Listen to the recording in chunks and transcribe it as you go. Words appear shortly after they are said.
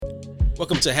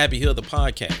Welcome to Happy Hill, the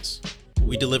podcast.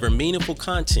 We deliver meaningful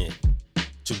content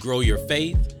to grow your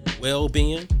faith, well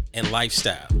being, and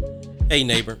lifestyle. Hey,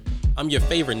 neighbor, I'm your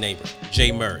favorite neighbor,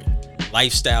 Jay Murray,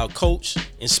 lifestyle coach,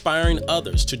 inspiring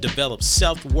others to develop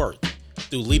self worth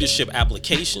through leadership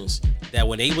applications that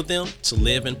will enable them to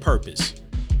live in purpose.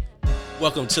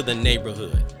 Welcome to the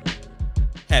neighborhood.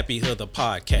 Happy Hill, the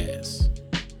podcast.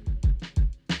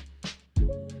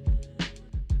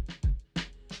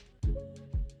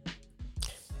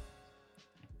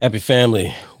 Happy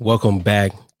family, welcome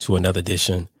back to another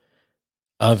edition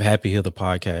of Happy Hill, the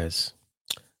podcast.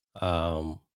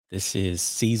 This is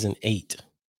season 8.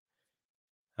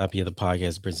 Happy Hill, the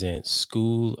podcast presents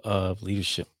School of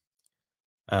Leadership.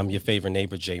 I'm your favorite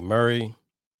neighbor, Jay Murray,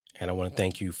 and I want to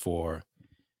thank you for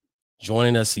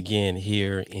joining us again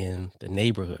here in the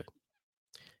neighborhood.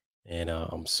 And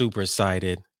I'm super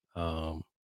excited to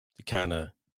kind of,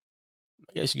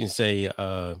 I guess you can say,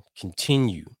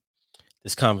 continue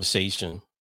this conversation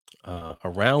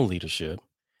around leadership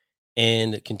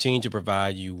and continue to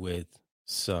provide you with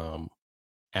some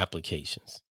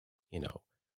applications,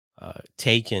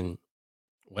 taking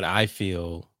what I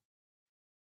feel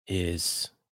is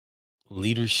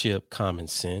leadership common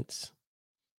sense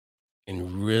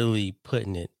and really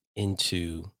putting it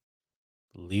into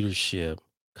leadership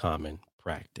common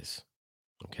practice.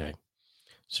 Okay.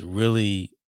 So, really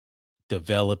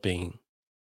developing,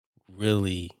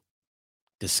 really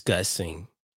discussing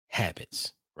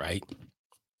habits, right?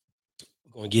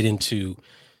 We're going to get into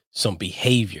some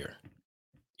behavior,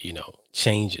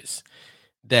 changes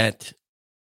that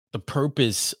the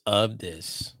purpose of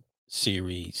this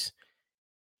series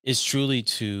is truly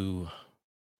to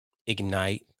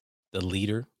ignite the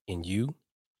leader in you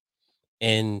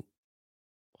and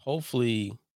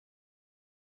hopefully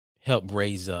help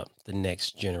raise up the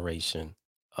next generation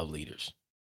of leaders.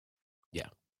 Yeah,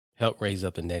 help raise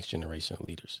up the next generation of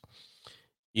leaders.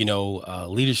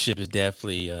 Leadership is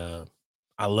definitely,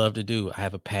 I love to do. I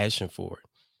have a passion for it.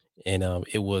 And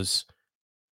it was,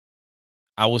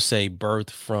 I would say,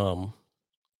 birthed from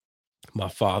my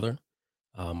father.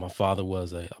 My father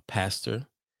was a pastor,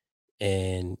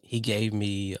 and he gave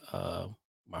me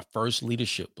my first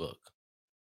leadership book,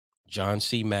 John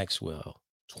C. Maxwell,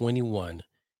 21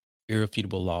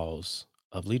 Irrefutable Laws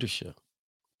of Leadership.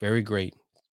 Very great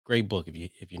book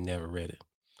if you never read it.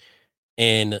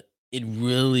 And it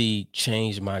really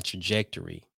changed my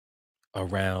trajectory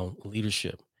around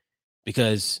leadership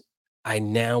because I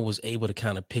now was able to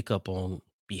kind of pick up on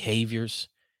behaviors.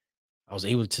 I was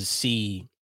able to see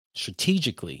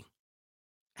strategically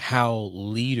how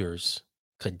leaders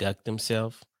conduct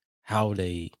themselves, how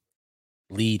they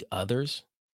lead others,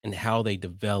 and how they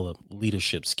develop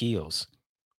leadership skills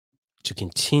to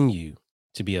continue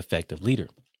to be an effective leader.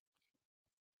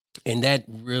 And that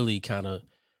really kind of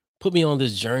put me on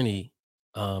this journey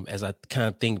as I kind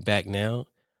of think back now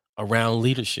around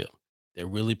leadership that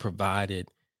really provided,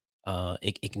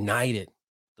 ignited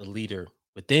the leader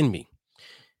within me.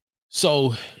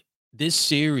 So, this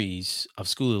series of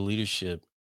School of Leadership,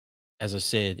 as I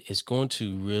said, is going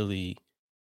to really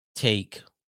take,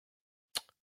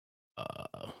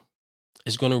 uh,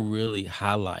 it's going to really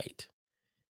highlight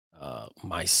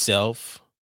myself.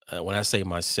 When I say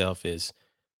myself, is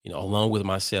along with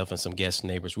myself and some guest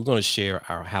neighbors, we're going to share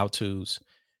our how tos,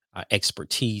 our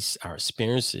expertise, our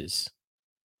experiences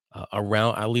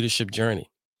around our leadership journey.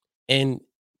 And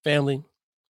family,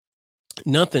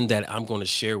 nothing that I'm going to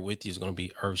share with you is going to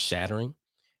be earth shattering.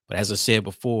 But as I said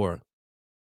before,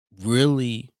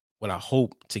 really what I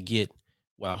hope to get,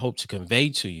 what I hope to convey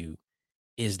to you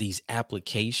is these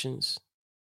applications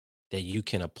that you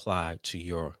can apply to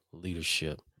your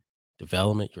leadership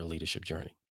development, your leadership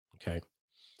journey. Okay.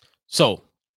 So,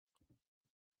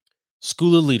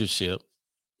 School of Leadership,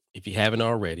 if you haven't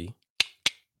already,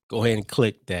 go ahead and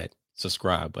click that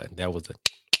subscribe button. That was a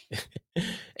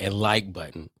and like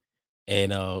button.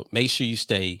 And make sure you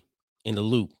stay in the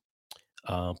loop.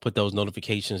 Put those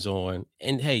notifications on.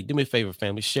 And hey, do me a favor,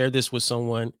 family, share this with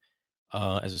someone.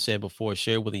 As I said before,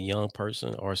 share with a young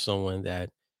person or someone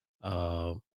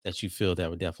uh, that you feel that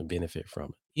would definitely benefit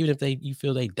from it. Even if you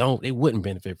feel they wouldn't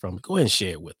benefit from it, go ahead and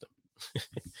share it with them.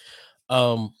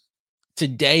 um,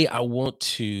 Today, I want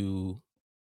to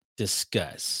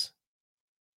discuss.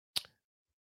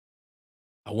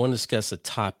 I want to discuss a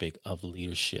topic of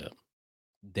leadership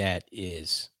that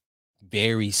is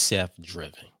very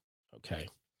self-driven. Okay,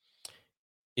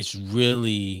 it's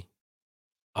really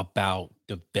about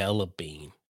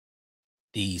developing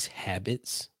these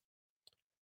habits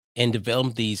and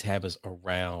develop these habits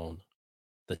around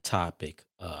the topic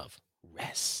of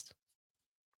rest.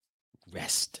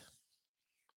 Rest.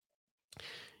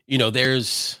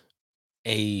 There's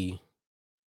a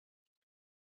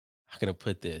how can I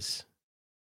put this?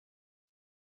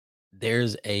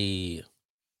 There's a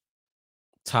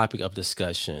topic of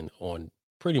discussion on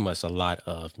pretty much a lot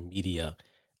of media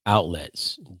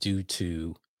outlets due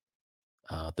to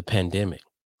the pandemic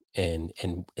and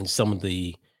some of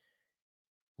the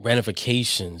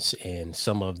ramifications and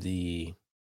some of the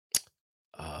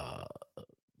uh,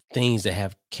 things that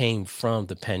have came from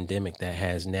the pandemic that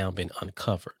has now been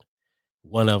uncovered.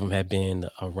 One of them had been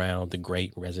around the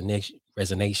Great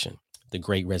Resignation, the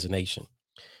Great Resignation,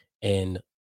 and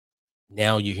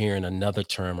now you're hearing another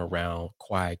term around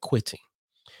quiet quitting,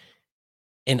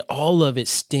 and all of it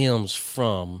stems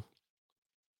from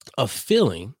a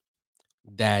feeling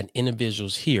that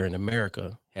individuals here in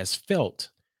America has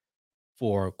felt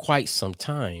for quite some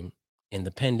time, and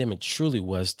the pandemic truly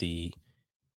was the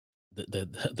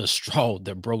straw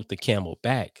that broke the camel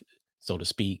back, so to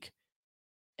speak,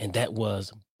 and that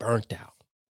was burnt out,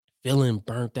 feeling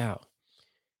burnt out.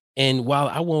 And while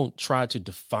I won't try to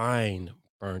define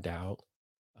burnt out,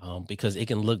 because it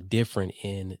can look different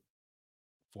in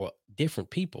for different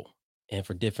people and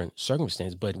for different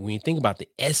circumstances, but when you think about the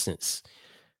essence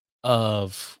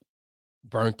of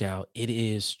burnt out, it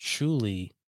is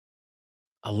truly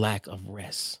a lack of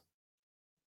rest,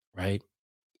 right?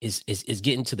 Is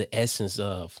getting to the essence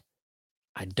of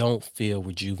I don't feel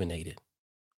rejuvenated.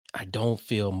 I don't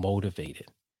feel motivated.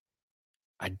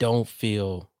 I don't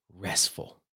feel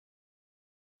restful,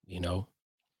 you know?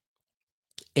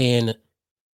 And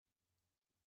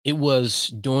it was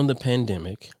during the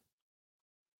pandemic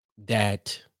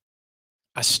that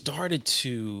I started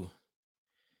to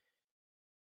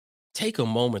take a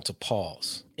moment to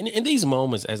pause. And in these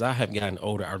moments, as I have gotten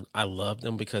older, I love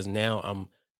them because now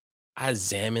I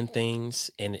examine things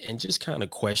and just kind of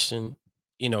question,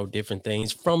 different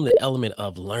things from the element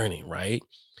of learning, right?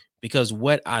 Because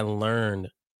what I learned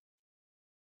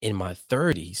in my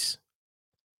 30s,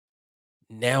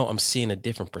 now I'm seeing a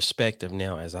different perspective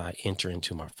now as I enter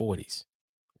into my 40s,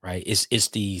 right? It's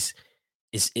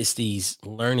these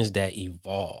learnings that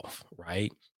evolve,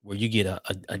 right? Where you get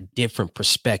a different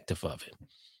perspective of it.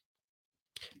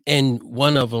 And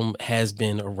one of them has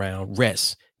been around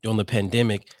rest. During the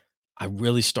pandemic, I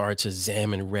really started to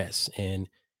examine rest. And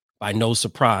by no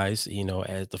surprise,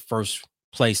 as the first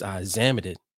place I examined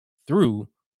it through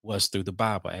was through the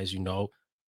Bible. As you know,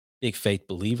 big faith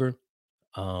believer.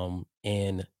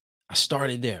 And I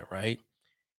started there, right?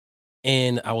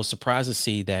 And I was surprised to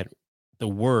see that the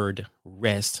word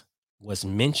rest was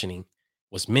mentioned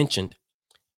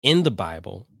in the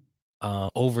Bible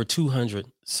over 200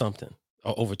 something,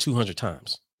 or over 200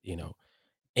 times.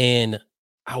 And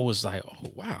I was like,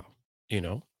 oh wow, you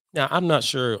know. Now I'm not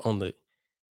sure on the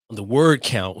word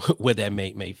count where that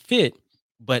may fit,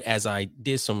 but as I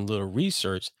did some little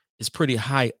research, it's pretty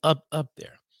high up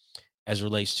there as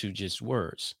relates to just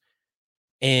words.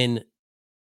 And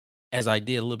as I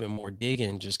did a little bit more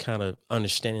digging, just kind of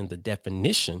understanding the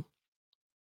definition,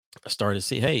 I started to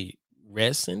see, hey,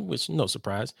 resting, which no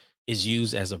surprise, is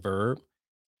used as a verb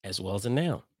as well as a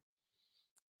noun.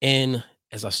 And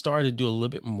as I started to do a little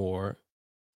bit more,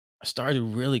 I started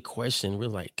really questioning,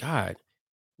 really like, God,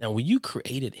 now when you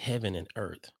created heaven and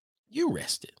earth, you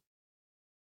rested.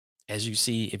 As you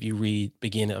see, if you read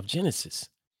beginning of Genesis,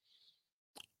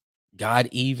 God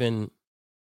even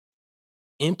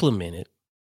implemented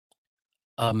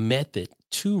a method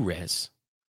to rest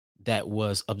that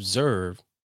was observed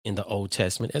in the Old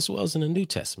Testament as well as in the New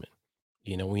Testament.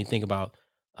 When you think about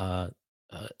uh,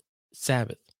 uh,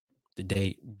 Sabbath, the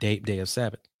day of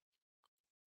Sabbath,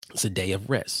 it's a day of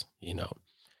rest.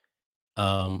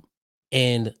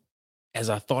 And as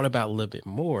I thought about a little bit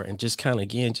more and just kind of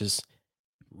again, just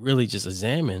really just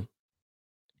examine,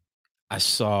 I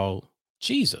saw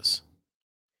Jesus.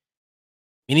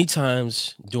 Many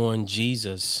times during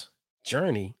Jesus'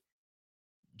 journey,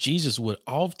 Jesus would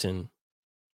often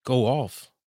go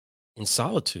off in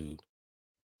solitude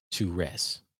to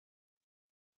rest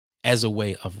as a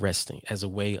way of resting, as a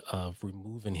way of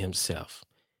removing himself,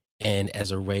 and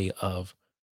as a way of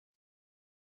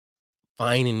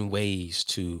finding ways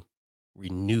to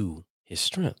renew his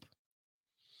strength.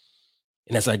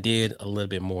 And as I did a little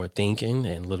bit more thinking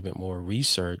and a little bit more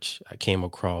research, I came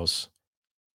across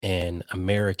an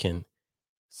American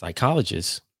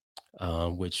psychologist,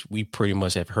 which we pretty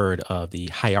much have heard of the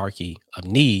hierarchy of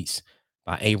needs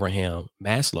by Abraham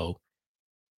Maslow,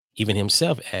 even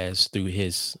himself, as through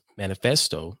his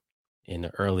manifesto in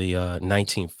the early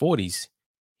 1940s,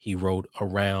 he wrote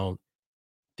around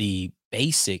the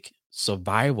basic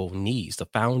survival needs, the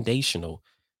foundational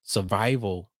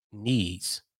survival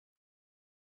needs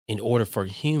in order for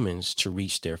humans to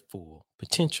reach their full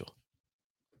potential.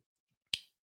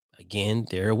 Again,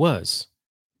 there it was.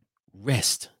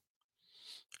 Rest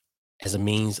as a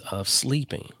means of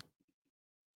sleeping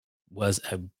was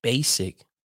a basic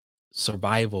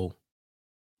survival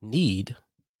need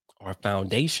or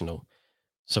foundational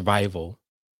survival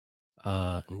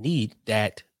need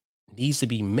that needs to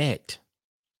be met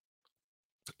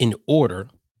in order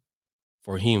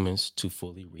for humans to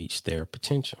fully reach their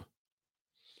potential.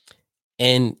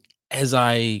 And as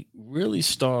I really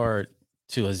start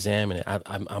to examine it,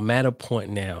 I'm at a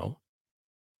point now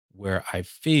where I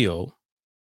feel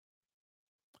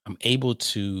I'm able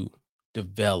to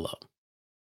develop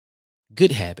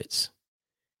good habits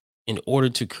in order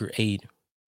to create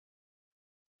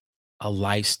a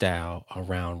lifestyle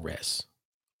around rest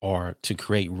or to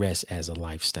create rest as a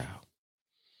lifestyle.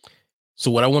 So,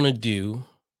 what I want to do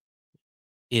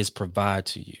is provide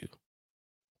to you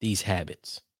these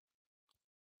habits.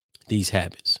 These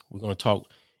habits. We're going to talk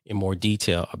in more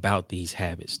detail about these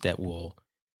habits that will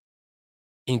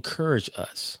encourage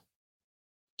us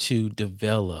to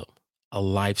develop a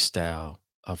lifestyle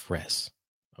of rest.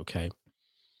 Okay.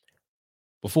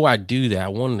 Before I do that, I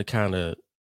wanted to kind of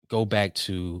go back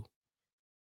to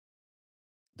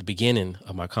the beginning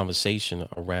of my conversation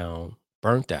around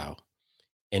burnt out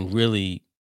and really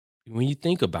when you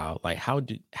think about like how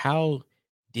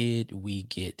did we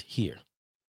get here?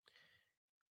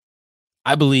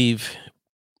 I believe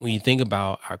when you think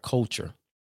about our culture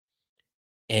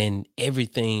and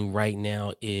everything right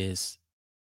now is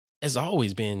has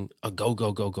always been a go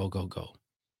go go go go go.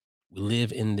 We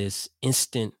live in this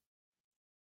instant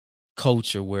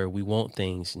culture where we want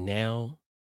things now,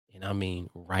 and I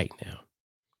mean right now.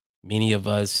 Many of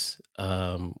us,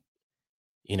 when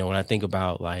I think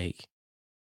about like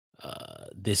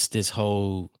this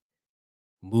whole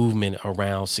movement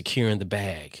around securing the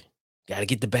bag, got to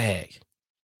get the bag.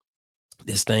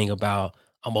 This thing about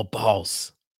I'm a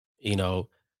boss, you know.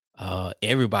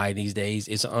 Everybody these days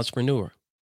is an entrepreneur,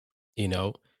 you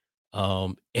know.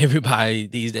 Everybody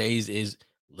these days is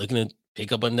looking to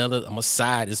pick up another.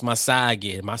 It's my side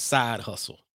gig, my side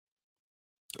hustle.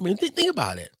 I mean, think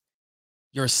about it.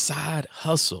 Your side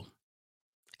hustle,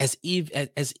 as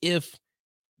if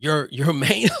your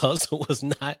main hustle was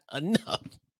not enough,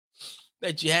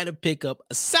 that you had to pick up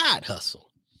a side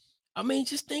hustle. I mean,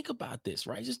 just think about this,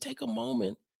 right? Just take a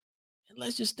moment and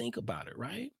let's just think about it,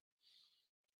 right?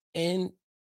 And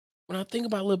when I think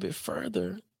about it a little bit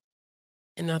further,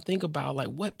 and I think about like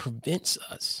what prevents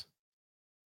us,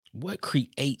 what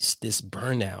creates this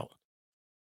burnout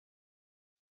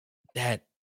that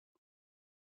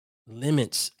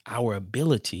limits our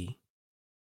ability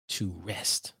to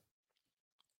rest.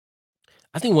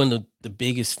 I think one of the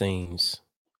biggest things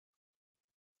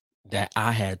that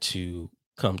I had to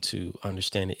come to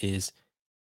understand it is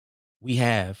we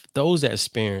have those that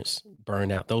experience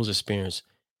burnout, those experience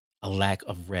a lack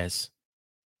of rest.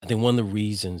 I think one of the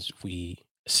reasons we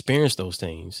experience those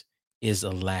things is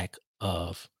a lack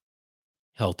of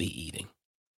healthy eating,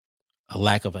 a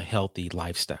lack of a healthy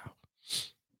lifestyle.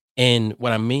 And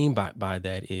what I mean by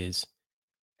that is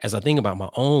as I think about my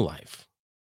own life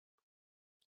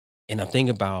and I think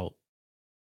about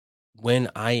when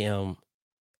I am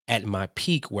at my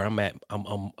peak where I'm at,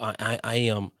 I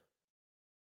am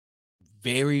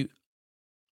very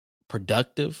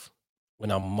productive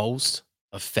when I'm most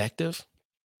effective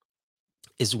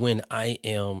is when I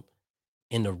am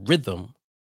in the rhythm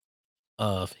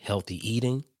of healthy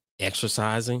eating,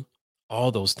 exercising,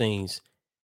 all those things,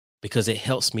 because it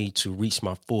helps me to reach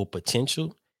my full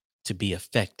potential to be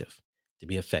effective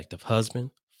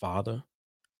husband, father,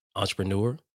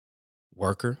 entrepreneur,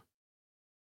 worker.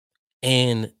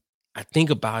 And I think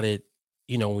about it,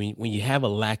 when you have a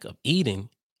lack of eating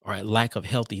or a lack of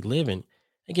healthy living,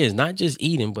 again, it's not just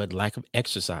eating, but lack of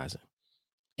exercising.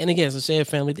 And again, as I said,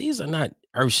 family, these are not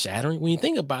earth shattering. When you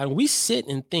think about it, we sit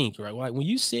and think, right? Like when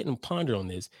you sit and ponder on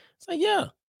this, it's like, yeah,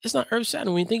 it's not earth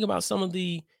shattering. When you think about some of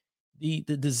the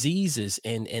diseases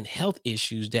and health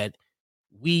issues that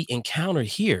we encounter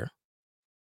here,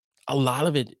 a lot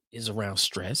of it is around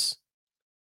stress.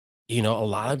 A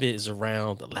lot of it is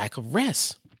around the lack of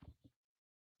rest,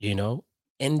 you know,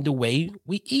 and the way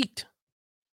we eat.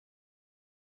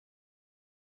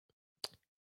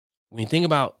 When you think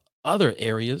about other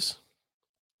areas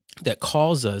that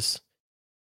cause us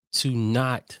to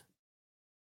not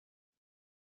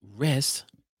rest,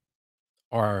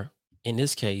 or in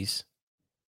this case,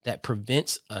 that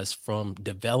prevents us from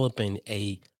developing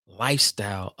a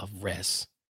lifestyle of rest.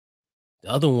 The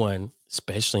other one,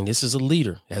 especially, and this is a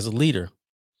leader, as a leader,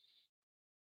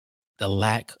 the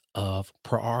lack of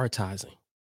prioritizing.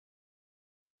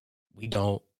 We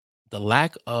don't The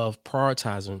lack of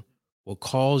prioritizing will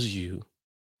cause you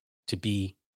to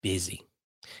be busy.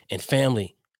 And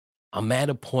family, I'm at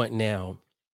a point now,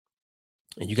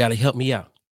 and you got to help me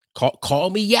out. Call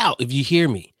me out if you hear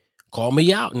me. Call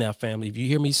me out now, family. If you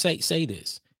hear me say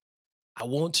this, I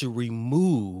want to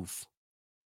remove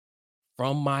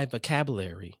from my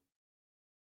vocabulary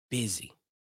busy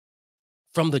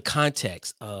from the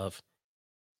context of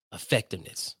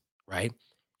effectiveness, right?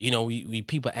 We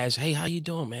people ask, "Hey, how you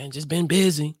doing, man? Just been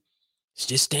busy. It's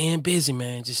just staying busy,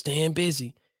 man. Just staying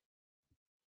busy."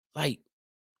 Like,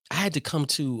 I had to come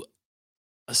to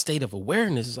a state of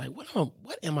awareness. It's like,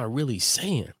 what am I really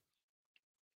saying?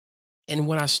 And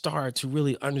when I started to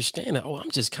really understand that, oh,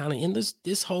 I'm just kind of in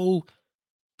this whole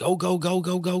go, go, go,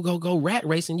 go, go, go, go rat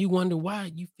race, and you wonder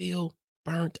why you feel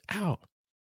burnt out.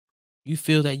 You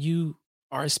feel that you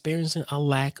are experiencing a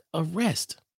lack of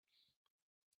rest.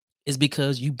 It's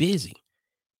because you busy.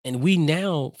 And we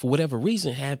now, for whatever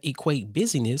reason, have equate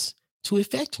busyness to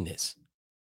effectiveness.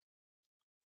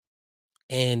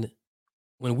 And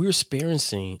when we're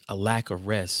experiencing a lack of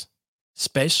rest,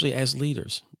 especially as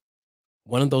leaders,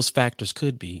 one of those factors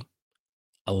could be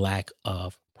a lack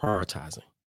of prioritizing.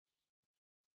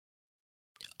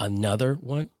 Another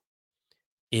one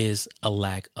is a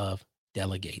lack of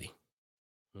delegating.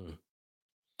 Hmm.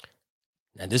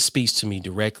 Now, this speaks to me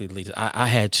directly, leaders. I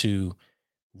had to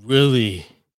really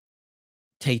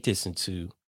take this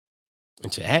into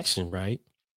action, right?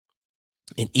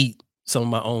 And eat some of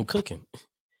my own cooking.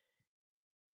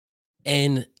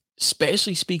 And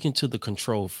especially speaking to the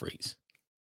control freaks.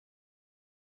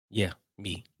 Yeah,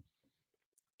 me.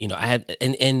 I had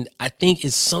and I think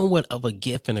it's somewhat of a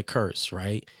gift and a curse,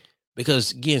 right?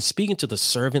 Because again, speaking to the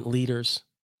servant leaders,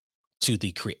 to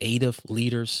the creative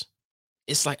leaders,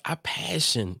 it's like our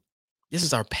passion. This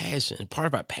is our passion. And part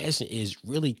of our passion is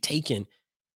really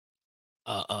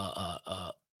uh uh uh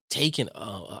uh taking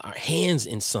our hands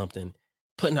in something,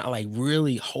 putting out like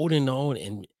really holding on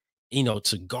and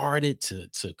to guard it, to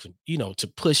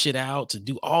push it out, to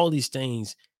do all these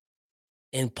things.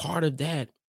 And part of that,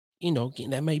 again,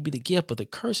 that may be the gift, but the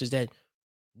curse is that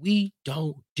we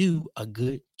don't do a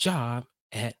good job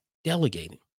at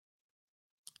delegating.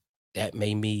 That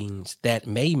may mean,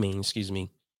 excuse me,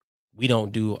 we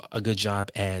don't do a good job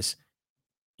as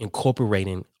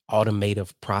incorporating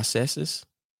automative processes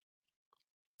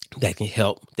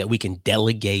that we can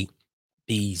delegate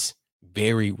these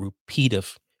very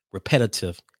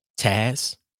repetitive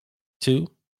tasks to.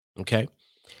 Okay.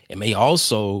 It may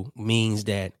also means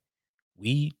that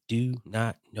we do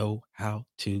not know how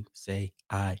to say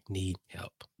I need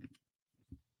help.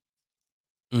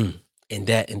 Mm. And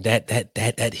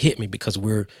that hit me because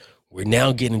we're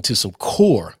now getting to some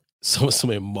core, some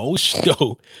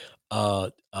emotional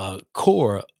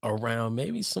core around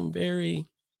maybe some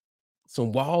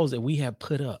walls that we have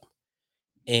put up.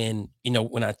 And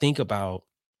when I think about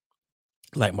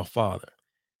like my father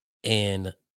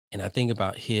and I think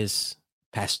about his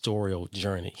pastoral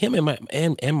journey, him and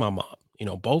my mom,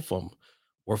 both of them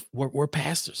were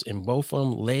pastors, and both of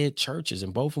them led churches,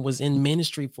 and both of them was in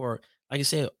ministry for, like I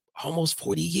said, almost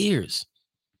 40 years.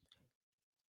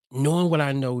 Knowing what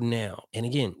I know now, and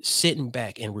again, sitting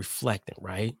back and reflecting,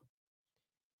 right?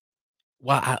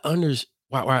 While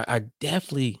I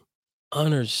definitely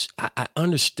I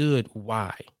understood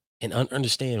why and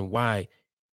understand why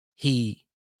he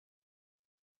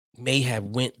may have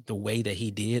went the way that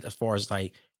he did as far as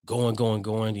like going,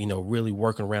 really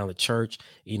working around the church,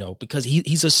 because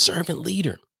he's a servant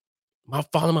leader. My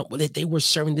father, they were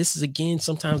serving. This is again,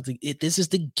 sometimes this is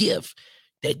the gift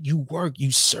that you work,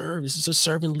 you serve. This is a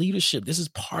servant leadership. This is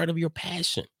part of your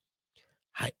passion.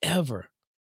 However,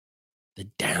 the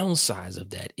downsides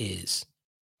of that is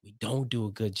we don't do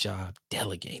a good job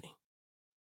delegating.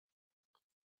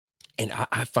 And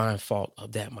I find fault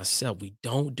of that myself. We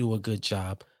don't do a good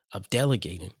job of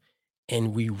delegating,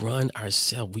 and we run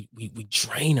ourselves. We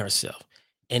drain ourselves.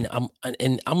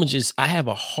 I have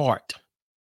a heart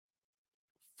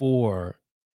for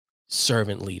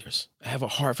servant leaders. I have a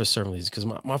heart for servant leaders because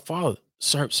my father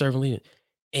served servant leader.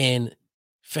 And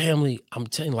family, I'm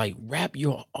telling you, like, wrap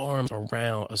your arms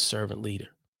around a servant leader.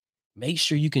 Make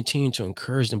sure you continue to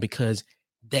encourage them because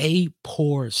they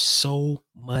pour so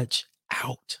much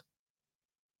out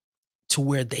to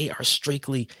where they are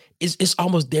strictly, it's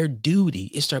almost their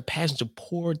duty, it's their passion to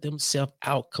pour themselves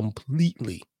out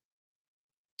completely,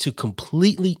 to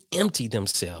completely empty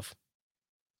themselves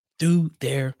through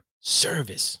their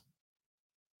service.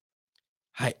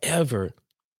 However,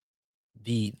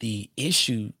 the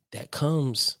issue that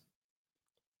comes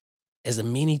is that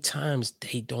many times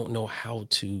they don't know how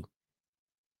to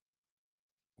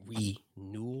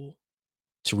renewal,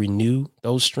 to renew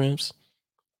those strengths,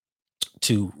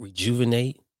 to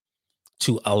rejuvenate,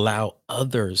 to allow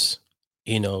others,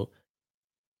 you know,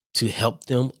 to help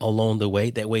them along the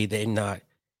way. That way they're not,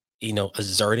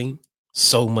 exerting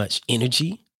so much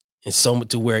energy and so much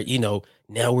to where,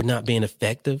 now we're not being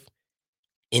effective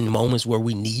in moments where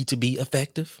we need to be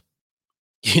effective,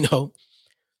 you know?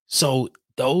 So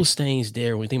those things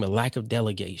there, when we think about lack of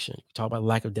delegation, we talk about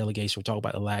lack of delegation, we talk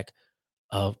about the lack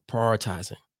of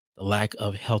prioritizing, the lack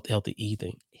of healthy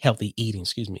eating,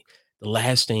 excuse me. The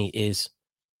last thing is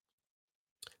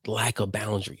lack of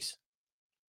boundaries.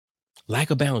 Lack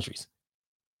of boundaries.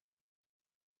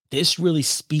 This really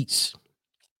speaks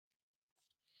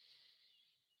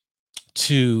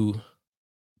to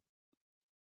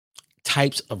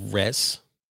types of rest.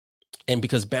 And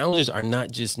because boundaries are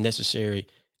not just necessary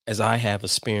as I have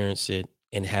experienced it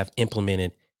and have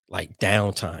implemented like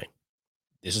downtime.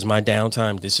 This is my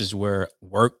downtime. This is where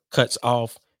work cuts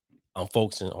off. I'm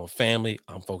focusing on family.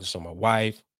 I'm focused on my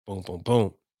wife. Boom, boom,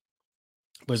 boom.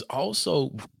 But it's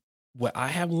also what I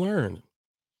have learned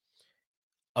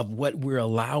of what we're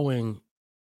allowing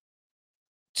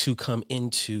to come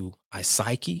into our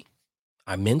psyche,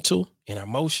 our mental, and our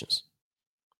emotions.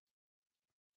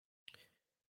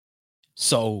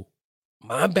 So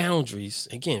my boundaries,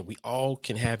 again, we all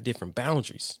can have different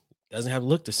boundaries. Doesn't have to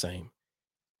look the same.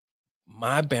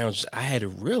 My boundaries, I had to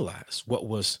realize what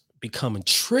was becoming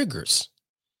triggers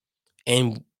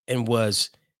and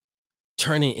was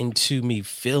turning into me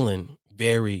feeling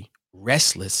very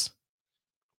restless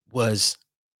was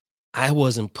I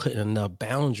wasn't putting enough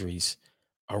boundaries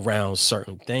around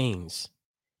certain things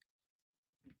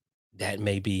that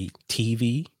may be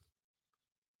TV,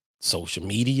 social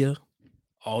media,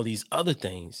 all these other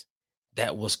things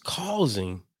that was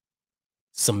causing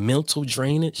some mental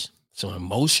drainage, some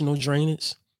emotional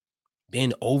drainage,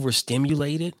 being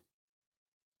overstimulated.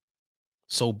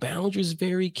 So boundaries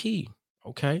very key.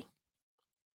 Okay.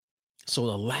 So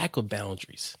the lack of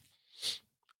boundaries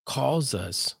cause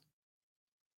us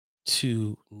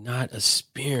to not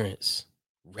experience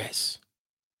rest.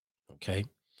 Okay.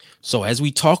 So as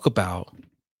we talk about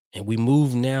and we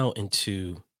move now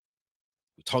into,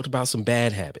 we talked about some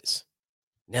bad habits.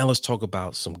 Now let's talk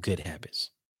about some good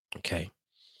habits. Okay.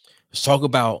 Let's talk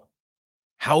about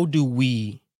how do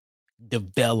we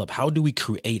develop, how do we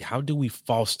create, how do we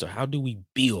foster, how do we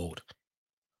build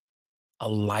a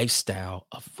lifestyle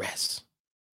of rest,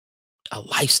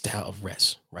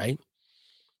 right?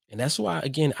 And that's why,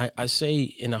 again, I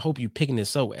say, and I hope you're picking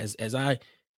this up as I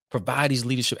provide these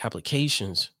leadership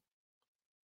applications,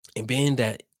 and being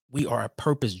that we are a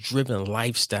purpose driven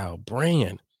lifestyle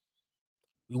brand,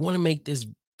 we want to make this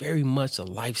very much a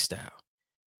lifestyle.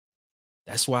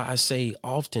 That's why I say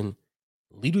often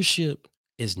leadership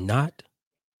is not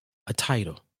a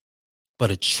title,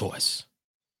 but a choice.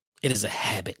 It is a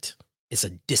habit, it's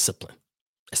a discipline,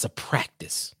 it's a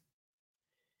practice,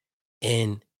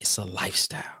 and it's a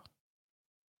lifestyle.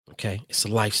 Okay. It's a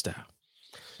lifestyle.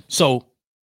 So,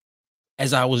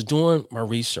 as I was doing my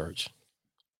research,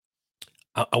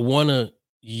 I want to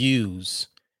use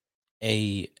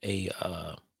a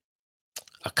a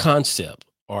concept,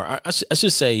 or I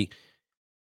should say,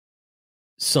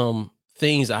 some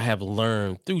things I have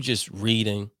learned through just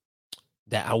reading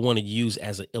that I want to use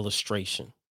as an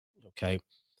illustration. Okay,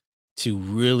 to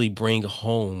really bring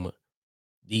home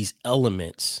these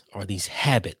elements or these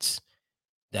habits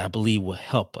that I believe will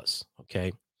help us.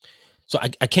 Okay, so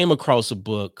I came across a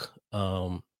book,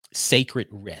 Sacred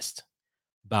Rest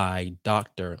by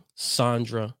Dr.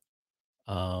 Sandra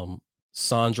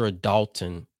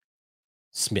Dalton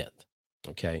Smith.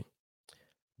 Okay.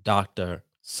 Dr.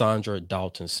 Sandra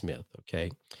Dalton Smith.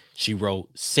 Okay. She wrote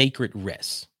Sacred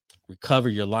Rest: Recover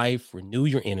Your Life, Renew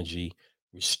Your Energy,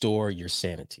 Restore Your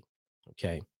Sanity.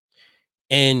 Okay.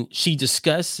 And she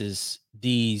discusses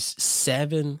these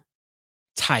 7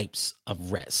 types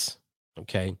of rest.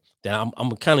 Okay. That I'm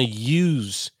gonna kind of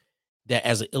use that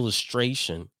as an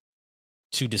illustration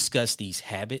to discuss these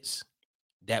habits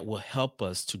that will help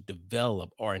us to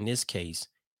develop, or in this case,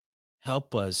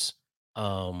 help us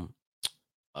um,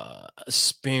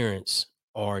 experience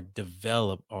or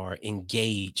develop or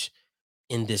engage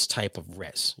in this type of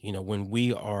rest. When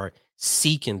we are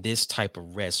seeking this type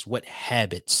of rest, what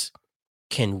habits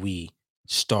can we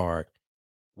start?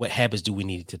 What habits do we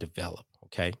need to develop?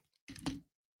 Okay.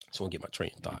 So I'll get my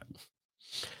train of thought.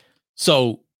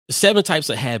 So the 7 types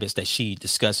of habits that she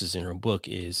discusses in her book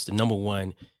is the number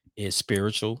one is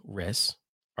spiritual rest,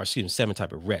 or excuse me, 7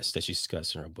 type of rest that she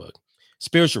discussed in her book: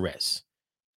 spiritual rest,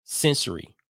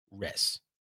 sensory rest,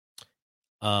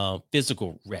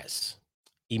 physical rest,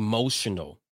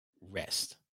 emotional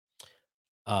rest,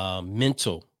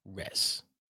 mental rest,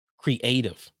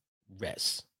 creative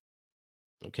rest,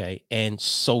 okay, and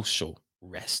social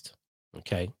rest.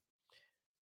 Okay.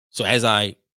 So as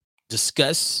I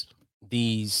discuss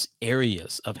these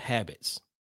areas of habits,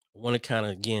 I want to kind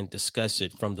of again discuss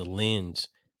it from the lens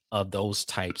of those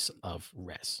types of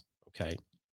rest. Okay.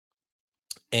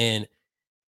 And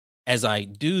as I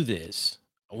do this,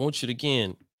 I want you to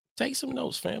again take some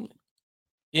notes, family.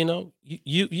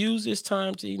 You use this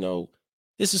time to,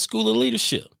 this is school of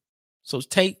leadership. So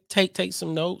take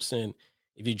some notes. And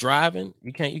if you're driving,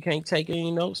 you can't take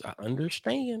any notes. I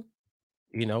understand.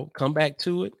 Come back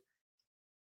to it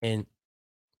and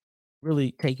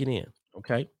really take it in.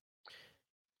 Okay.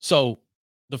 So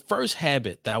the first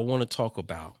habit that I want to talk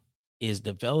about is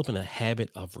developing a habit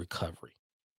of recovery.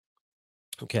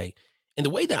 Okay. And the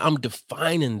way that I'm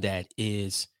defining that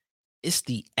is it's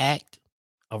the act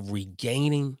of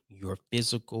regaining your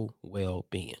physical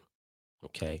well-being.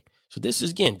 Okay. So this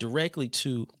is again directly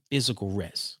to physical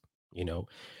rest. You know,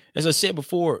 as I said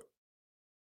before,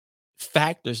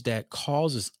 factors that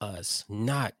causes us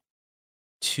not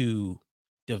to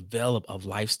develop a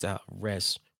lifestyle of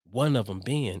rest, one of them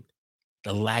being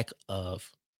the lack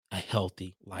of a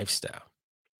healthy lifestyle.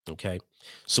 Okay.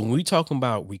 So when we talking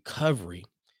about recovery,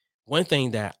 one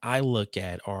thing that I look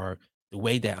at are the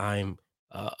way that I'm,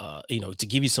 to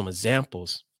give you some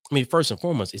examples. I mean, first and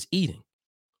foremost, is eating,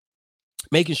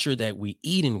 making sure that we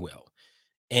eating well.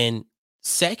 And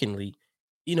secondly,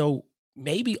 you know,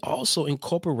 maybe also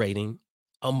incorporating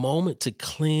a moment to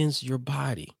cleanse your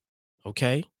body.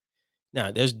 Okay.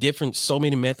 Now, there's different, so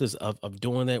many methods of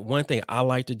doing that. One thing I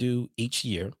like to do each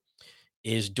year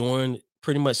is during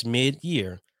pretty much mid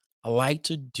year, I like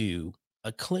to do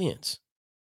a cleanse.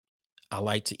 I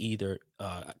like to either,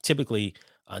 typically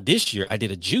this year, I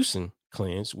did a juicing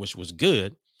cleanse, which was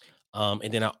good.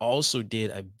 And then I also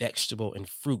did a vegetable and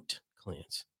fruit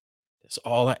cleanse. That's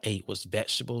all I ate was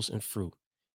vegetables and fruit.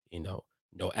 No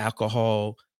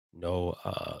alcohol, no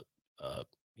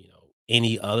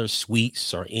any other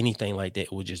sweets or anything like that.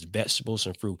 It was just vegetables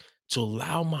and fruit to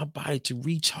allow my body to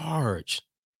recover,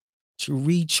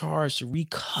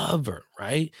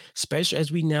 right? Especially as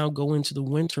we now go into the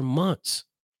winter months.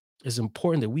 It's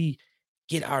important that we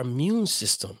get our immune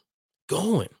system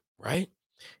going, right?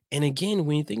 And again,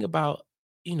 when you think about,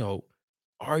 you know,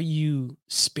 are you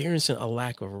experiencing a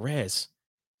lack of rest?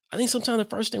 I think sometimes the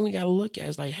first thing we got to look at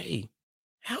is like, hey,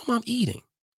 how am I eating?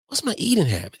 What's my eating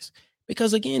habits?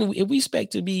 Because again, if we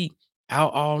expect to be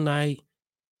out all night,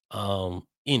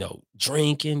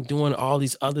 drinking, doing all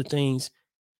these other things,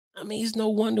 I mean, it's no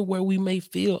wonder where we may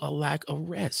feel a lack of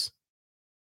rest.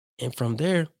 And from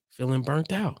there, feeling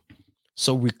burnt out.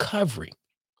 So recovery.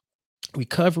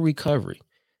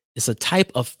 It's a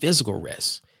type of physical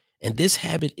rest. And this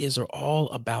habit is are all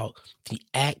about the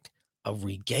act of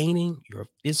regaining your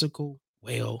physical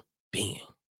well-being.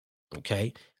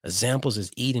 Okay. Examples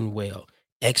is eating well,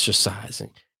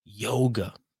 exercising,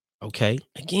 yoga. Okay.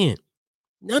 Again,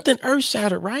 nothing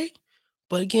earth-shattered, right?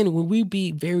 But again, when we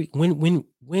be very when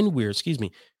we're, excuse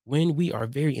me, when we are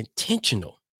very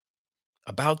intentional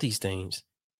about these things,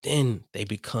 then they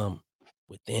become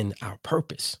within our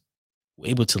purpose.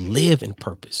 We're able to live in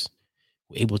purpose.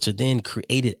 We're able to then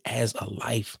create it as a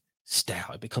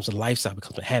lifestyle. It becomes a lifestyle,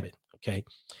 becomes a habit. Okay.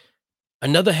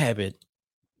 Another habit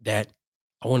that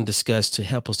I want to discuss to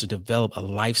help us to develop a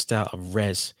lifestyle of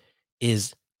rest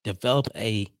is develop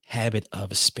a habit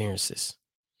of experiences.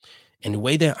 And the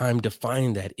way that I'm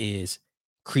defining that is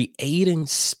creating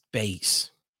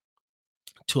space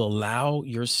to allow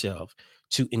yourself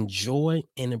to enjoy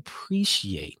and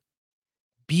appreciate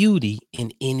beauty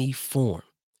in any form.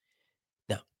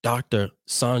 Now, Dr.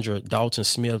 Sandra Dalton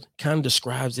Smith kind of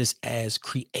describes this as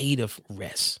creative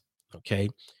rest. Okay.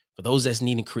 For those that's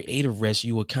needing creative rest,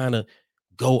 you will kind of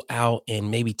go out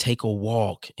and maybe take a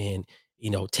walk and,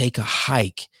 take a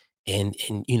hike and,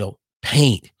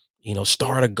 paint,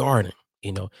 start a garden,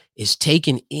 it's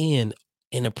taking in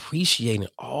and appreciating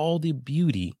all the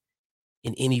beauty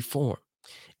in any form.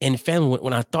 And family,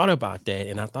 when I thought about that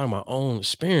and I thought of my own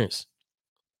experience,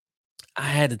 I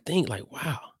had to think like,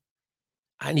 wow,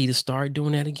 I need to start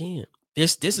doing that again.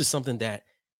 This is something that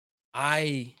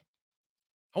I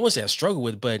I won't say I struggle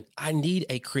with, but I need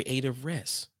a creative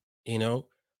rest. You know,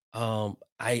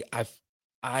 I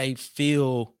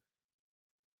feel,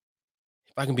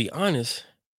 if I can be honest,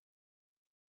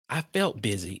 I felt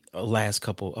busy last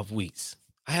couple of weeks.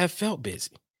 I have felt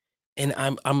busy, and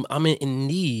I'm in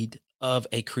need of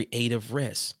a creative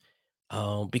rest,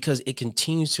 because it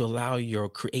continues to allow your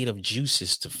creative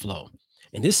juices to flow,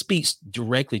 and this speaks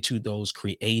directly to those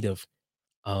creative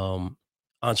um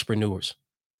entrepreneurs,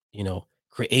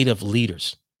 creative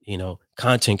leaders,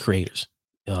 content creators,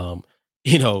 um,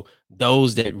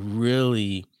 those that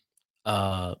really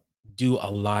uh, do a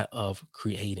lot of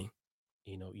creating.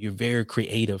 You're very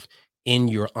creative in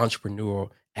your entrepreneurial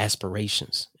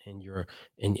aspirations and your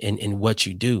and what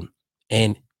you do.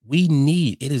 And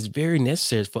it is very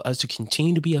necessary for us to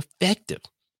continue to be effective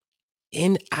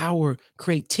in our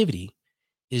creativity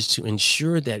is to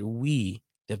ensure that we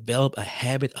develop a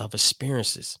habit of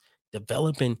experiences,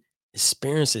 developing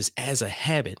experiences as a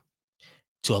habit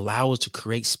to allow us to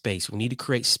create space. We need to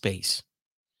create space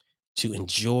to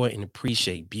enjoy and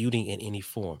appreciate beauty in any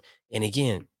form. And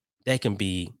again, that can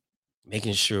be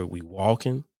making sure we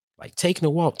walking, like taking a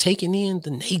walk, taking in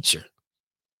the nature,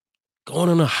 going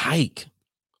on a hike,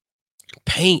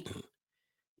 painting,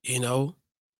 you know,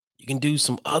 you can do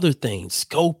some other things,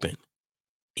 scoping,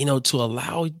 to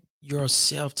allow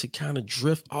yourself to kind of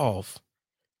drift off,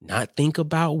 not think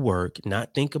about work,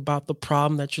 not think about the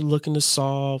problem that you're looking to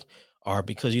solve, or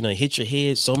because hit your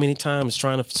head so many times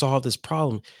trying to solve this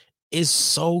problem. It's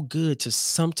so good to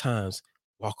sometimes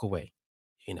walk away.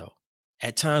 You know,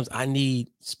 at times I need,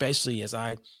 especially as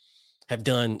I have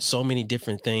done so many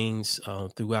different things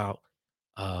throughout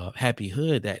Happy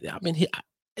Hood, that I've been hit.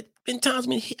 It's been times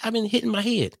I've been hitting my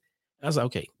head. I was like,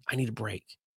 okay, I need a break.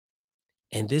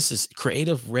 And this is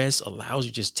creative rest allows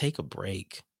you just take a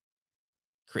break,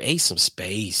 create some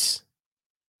space,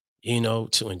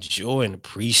 to enjoy and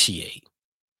appreciate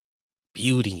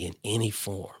beauty in any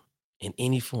form, in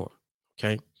any form.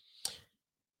 Okay.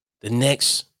 The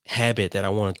next habit that I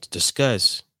want to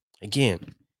discuss,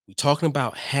 again, we're talking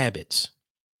about habits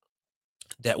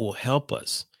that will help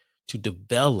us to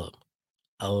develop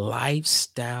a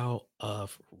lifestyle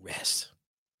of rest,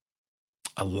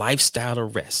 a lifestyle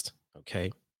of rest.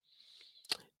 Okay.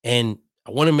 And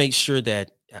I want to make sure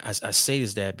that I say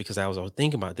that because I was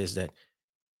thinking about this, that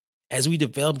as we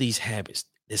develop these habits,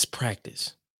 this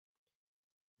practice,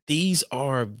 this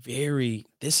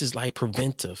is like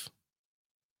preventive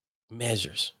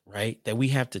measures, right? That we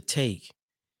have to take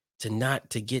to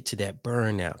not to get to that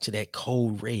burnout, to that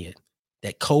cold red.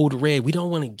 That cold red, we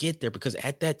don't want to get there because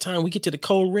at that time we get to the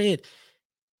cold red,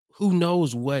 who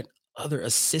knows what other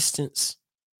assistance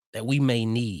that we may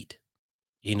need,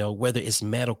 whether it's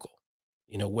medical,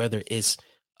 whether it's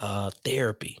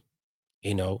therapy,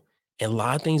 you know, and a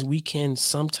lot of things we can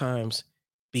sometimes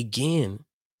begin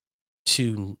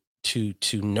to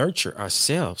to nurture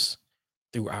ourselves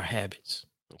through our habits.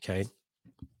 Okay.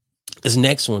 This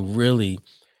next one really,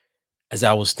 as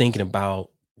I was thinking about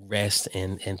rest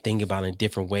and thinking about in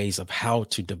different ways of how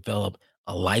to develop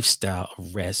a lifestyle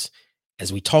of rest,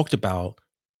 as we talked about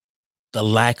the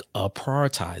lack of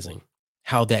prioritizing,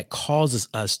 how that causes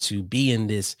us to be in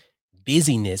this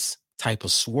busyness type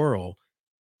of swirl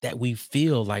that we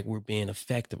feel like we're being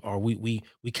effective, or we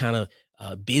kind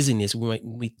of busyness.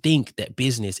 We think that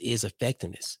business is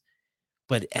effectiveness,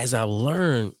 but as I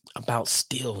learned about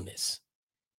stillness,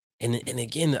 and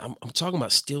again, I'm talking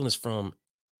about stillness from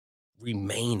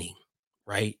remaining,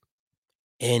 right?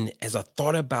 And as I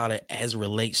thought about it as it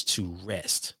relates to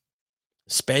rest,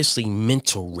 especially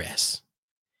mental rest,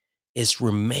 it's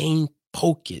remain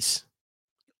focused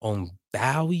on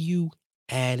value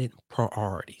added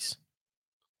priorities.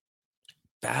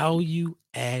 Value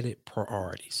added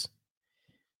priorities.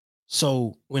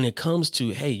 So when it comes to,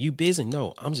 hey, you busy?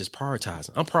 No, I'm just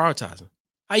prioritizing. I'm prioritizing.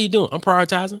 How you doing? I'm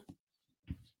prioritizing.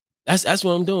 That's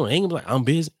what I'm doing. I ain't gonna be like I'm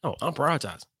busy. No, I'm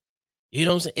prioritizing. You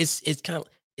know what I'm saying? It's kind of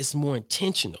it's more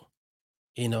intentional.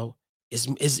 You know, it's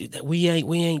that we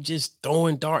ain't just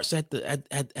throwing darts at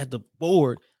the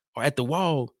board or at the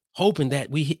wall, hoping that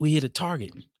we hit a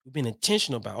target. We've been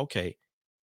intentional about, okay,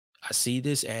 I see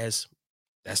this as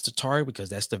that's the target because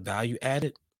that's the value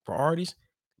added priorities.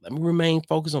 Let me remain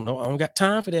focused on, no, I don't got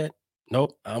time for that.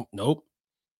 Nope.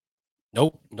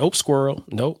 Nope, squirrel.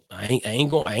 Nope. I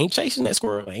ain't chasing that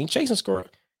squirrel. I ain't chasing squirrel.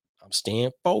 I'm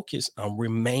staying focused. I'm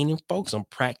remaining focused. I'm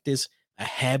practice a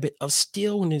habit of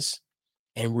stillness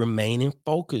and remaining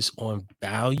focused on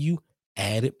value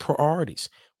added priorities.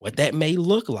 What that may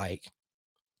look like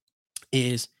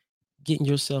is getting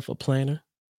yourself a planner,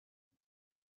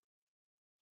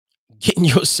 getting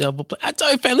yourself a I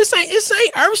tell you, fam, this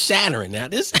ain't earth shattering now.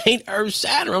 This ain't earth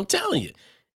shattering. I'm telling you,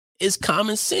 it's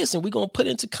common sense, and we're gonna put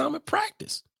it into common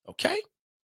practice. Okay.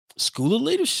 School of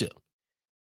leadership,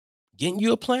 getting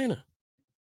you a planner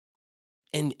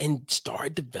and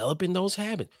start developing those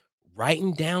habits,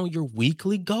 writing down your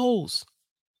weekly goals.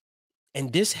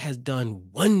 And this has done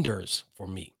wonders for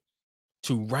me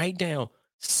to write down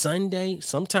Sunday,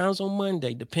 sometimes on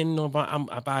Monday, depending on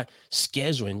if I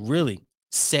schedule. And really,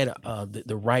 set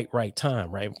the right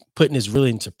time, right? Putting this really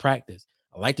into practice.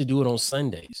 I like to do it on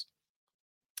Sundays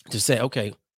to say,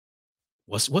 okay,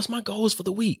 what's my goals for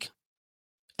the week?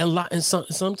 And a lot, and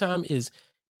sometimes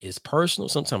is personal,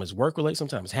 sometimes it's work related,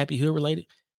 sometimes it's happy hood related.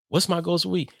 What's my goals for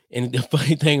the week? And the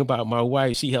funny thing about my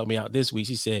wife, she helped me out this week.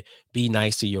 She said, "Be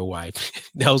nice to your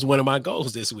wife." That was one of my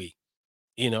goals this week.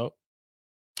 You know,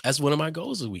 that's one of my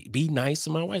goals this week. Be nice to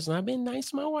my wife. And I've been nice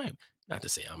to my wife. Not to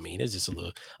say I mean, it's just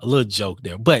a little joke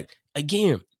there. But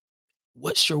again,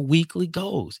 what's your weekly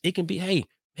goals? It can be, hey,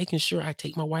 making sure I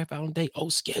take my wife out on a date. Oh,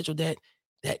 schedule that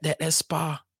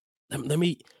spa. Let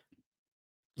me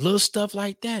little stuff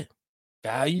like that.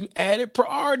 Value added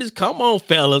priorities. Come on,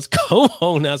 fellas. Come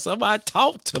on now. Somebody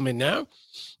talk to me now.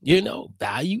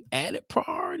 Value added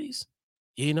priorities.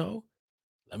 You know,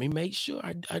 let me make sure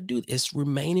I do. It's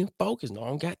remaining focused. No, I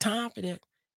don't got time for that.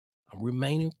 I'm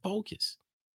remaining focused.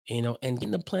 And getting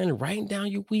the plan and writing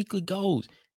down your weekly goals.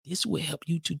 This will help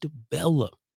you to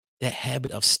develop that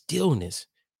habit of stillness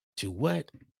to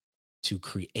what? To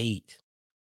create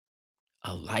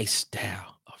a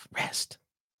lifestyle of rest.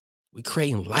 We're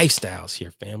creating lifestyles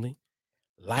here, family.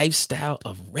 Lifestyle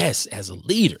of rest as a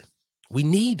leader. We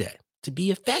need that to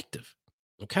be effective.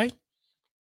 Okay.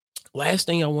 Last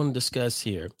thing I want to discuss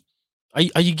here. Are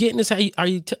you getting this?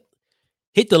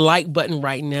 Hit the like button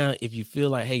right now if you feel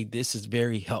like, hey, this is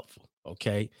very helpful.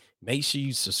 Okay. Make sure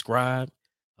you subscribe.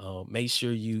 Make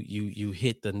sure you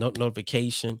hit the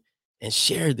notification and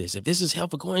share this. If this is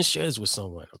helpful, go and share this with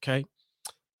someone. Okay.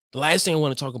 The last thing I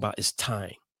want to talk about is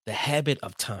time, the habit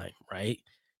of time, right?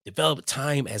 Develop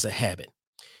time as a habit.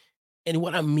 And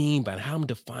what I mean by how I'm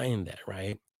defining that,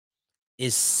 right,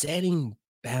 is setting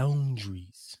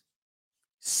boundaries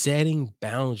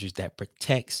that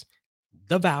protects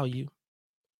the value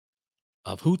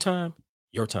of who time,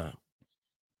 your time.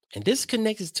 And this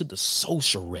connects to the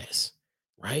social rest,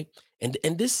 right? And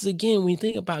this is again, when you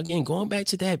think about again, going back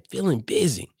to that feeling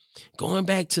busy, going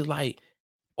back to like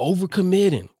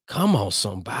overcommitting. Come on,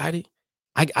 somebody.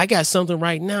 I got something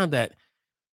right now that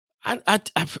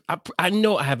I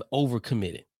know I have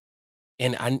overcommitted.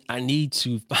 And I need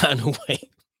to find a way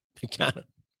to kind of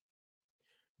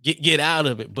get out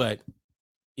of it. But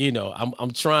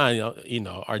I'm trying,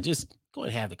 or just go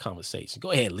ahead and have the conversation.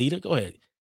 Go ahead, leader. Go ahead.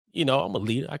 I'm a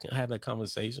leader. I can have that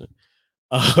conversation.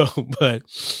 But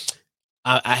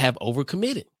I have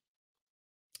overcommitted.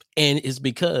 And it's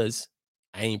because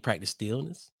I ain't practiced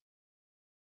stillness.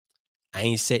 I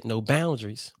ain't set no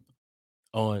boundaries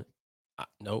on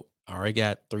nope. I already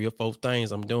got 3 or 4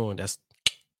 things I'm doing. That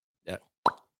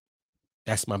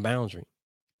that's my boundary.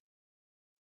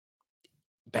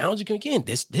 Boundary can again,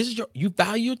 this is you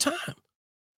value your time.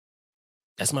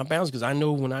 That's my boundaries because I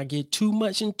know when I get too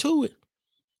much into it,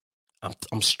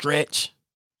 I'm stretched.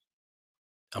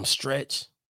 I'm stretched.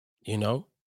 You know,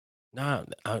 nah,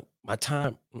 my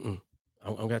time. I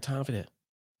don't got time for that.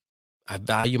 I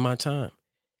value my time.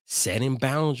 Setting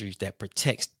boundaries that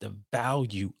protects the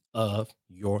value of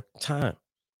your time.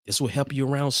 This will help you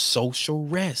around social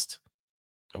rest.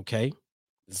 Okay,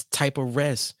 this type of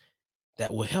rest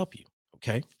that will help you.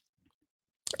 Okay,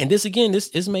 and this again, this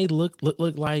is made look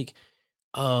like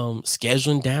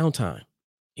scheduling downtime,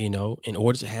 in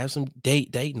order to have some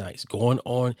date nights, going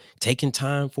on, taking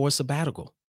time for a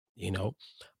sabbatical, you know.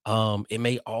 It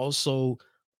may also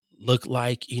look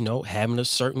like, having a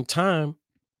certain time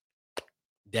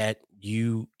that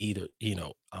you either,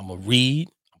 I'm gonna read,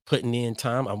 I'm putting in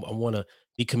time. I want to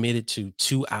be committed to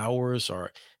 2 hours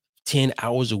or 10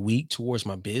 hours a week towards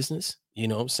my business. You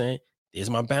know what I'm saying? There's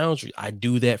my boundary. I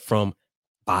do that from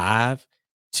 5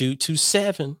 to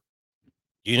 7.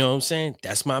 You know what I'm saying?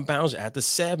 That's my boundary. After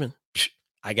 7,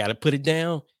 I gotta put it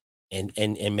down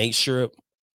and make sure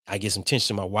I get some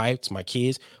attention to my wife, to my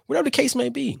kids, whatever the case may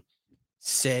be.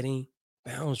 Setting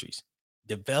boundaries.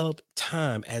 Develop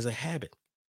time as a habit.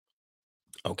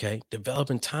 Okay.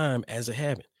 Developing time as a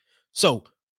habit. So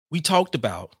we talked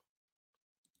about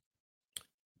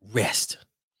rest.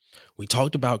 We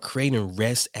talked about creating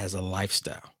rest as a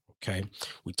lifestyle. Okay.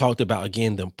 We talked about,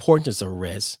 again, the importance of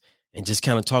rest and just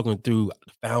kind of talking through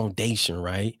the foundation,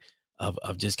 right?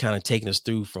 Of just kind of taking us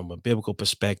through from a biblical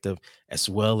perspective, as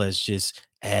well as just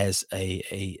as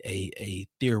a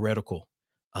theoretical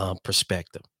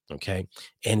perspective. Okay.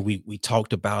 And we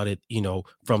talked about it,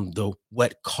 from the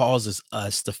what causes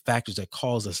us, the factors that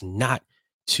cause us not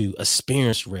to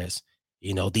experience rest,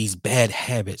 these bad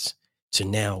habits, to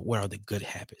now what are the good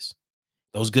habits?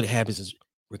 Those good habits is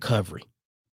recovery,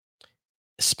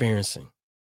 experiencing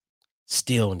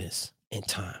stillness and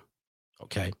time.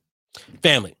 Okay.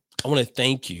 Family, I want to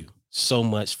thank you so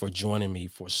much for joining me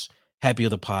for Happy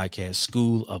of the Podcast,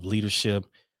 School of Leadership.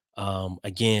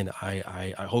 Again,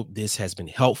 I hope this has been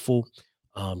helpful.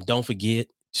 Don't forget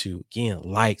to again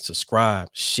like, subscribe,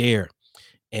 share,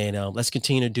 and let's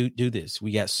continue to do this.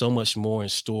 We got so much more in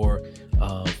store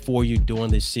for you during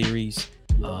this series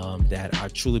that I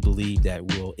truly believe that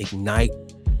will ignite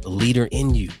the leader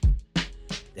in you,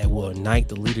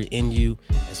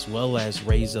 as well as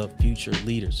raise up future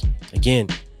leaders. Again,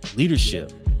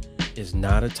 leadership is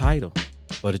not a title,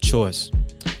 but a choice.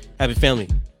 Happy family,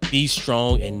 be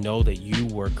strong and know that you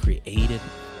were created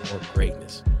for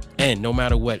greatness. And no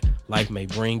matter what life may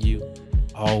bring you,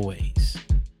 always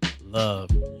love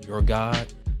your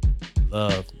God,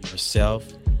 love yourself,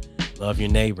 love your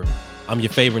neighbor. I'm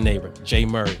your favorite neighbor, Jay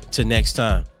Murray. Till next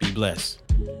time, be blessed.